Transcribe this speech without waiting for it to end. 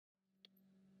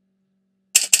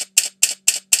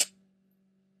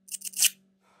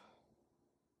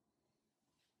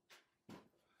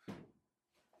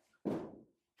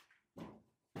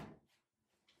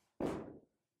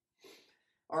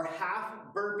Our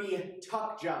half burpee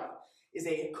tuck jump is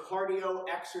a cardio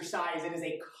exercise. It is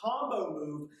a combo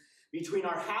move between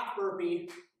our half burpee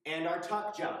and our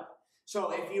tuck jump.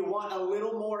 So if you want a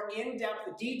little more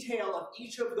in-depth detail of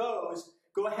each of those,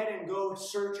 go ahead and go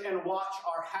search and watch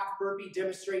our half burpee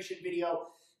demonstration video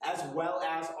as well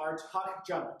as our tuck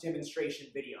jump demonstration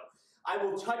video. I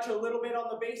will touch a little bit on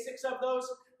the basics of those,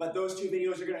 but those two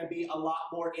videos are going to be a lot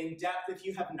more in-depth if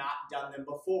you have not done them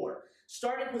before.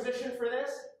 Starting position for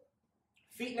this,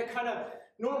 feet in a kind of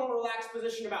normal relaxed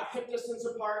position about hip distance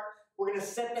apart. We're going to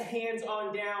set the hands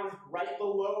on down right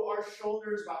below our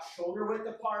shoulders, about shoulder width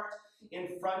apart,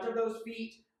 in front of those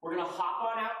feet. We're going to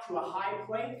hop on out to a high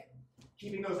plank,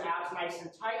 keeping those abs nice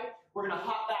and tight. We're going to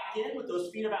hop back in with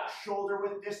those feet about shoulder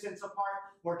width distance apart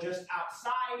or just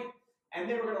outside. And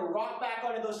then we're going to rock back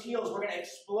onto those heels. We're going to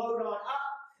explode on up.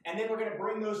 And then we're going to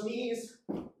bring those knees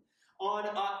on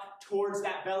up towards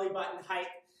that belly button height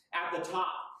at the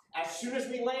top. As soon as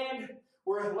we land,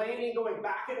 we're landing, going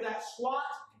back into that squat,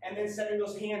 and then setting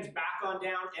those hands back on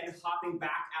down and hopping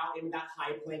back out into that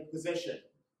high plank position.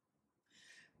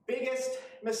 Biggest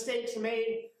mistakes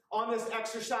made on this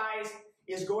exercise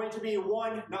is going to be,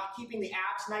 one, not keeping the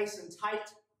abs nice and tight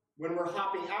when we're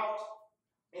hopping out.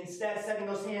 Instead, setting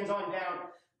those hands on down,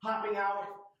 hopping out,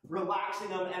 relaxing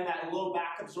them, and that low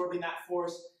back absorbing that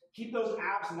force. Keep those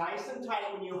abs nice and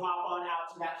tight when you hop on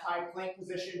out to that high plank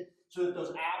position so that those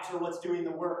abs are what's doing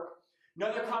the work.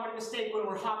 Another common mistake when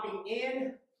we're hopping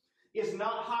in is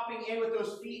not hopping in with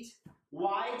those feet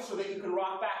wide so that you can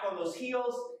rock back on those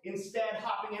heels. Instead,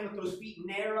 hopping in with those feet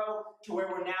narrow to where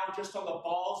we're now just on the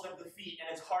balls of the feet, and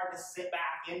it's hard to sit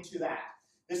back into that.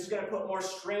 This is going to put more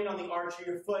strain on the arch of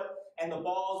your foot, and the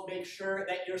balls, make sure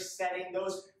that you're setting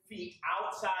those feet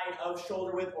outside of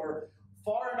shoulder width or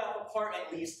far enough apart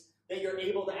at least that you're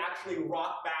able to actually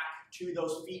rock back to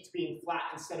those feet being flat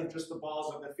instead of just the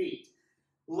balls of the feet.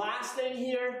 Last thing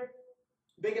here,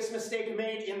 biggest mistake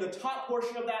made in the top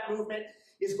portion of that movement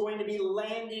is going to be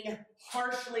landing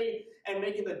harshly and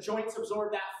making the joints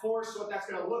absorb that force. So what that's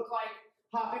going to look like,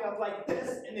 hopping up like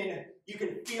this, and then you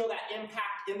can feel that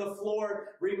impact in the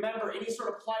floor. Remember, any sort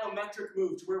of plyometric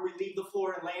move to where we leave the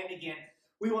floor and land again,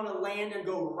 we want to land and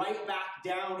go right back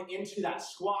down into that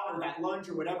squat or that lunge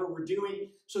or whatever we're doing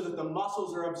so that the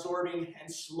muscles are absorbing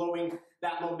and slowing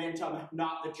that momentum,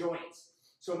 not the joints.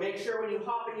 So make sure when you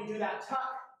hop and you do that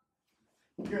tuck,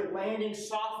 you're landing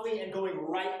softly and going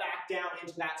right back down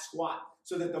into that squat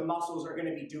so that the muscles are going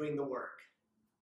to be doing the work.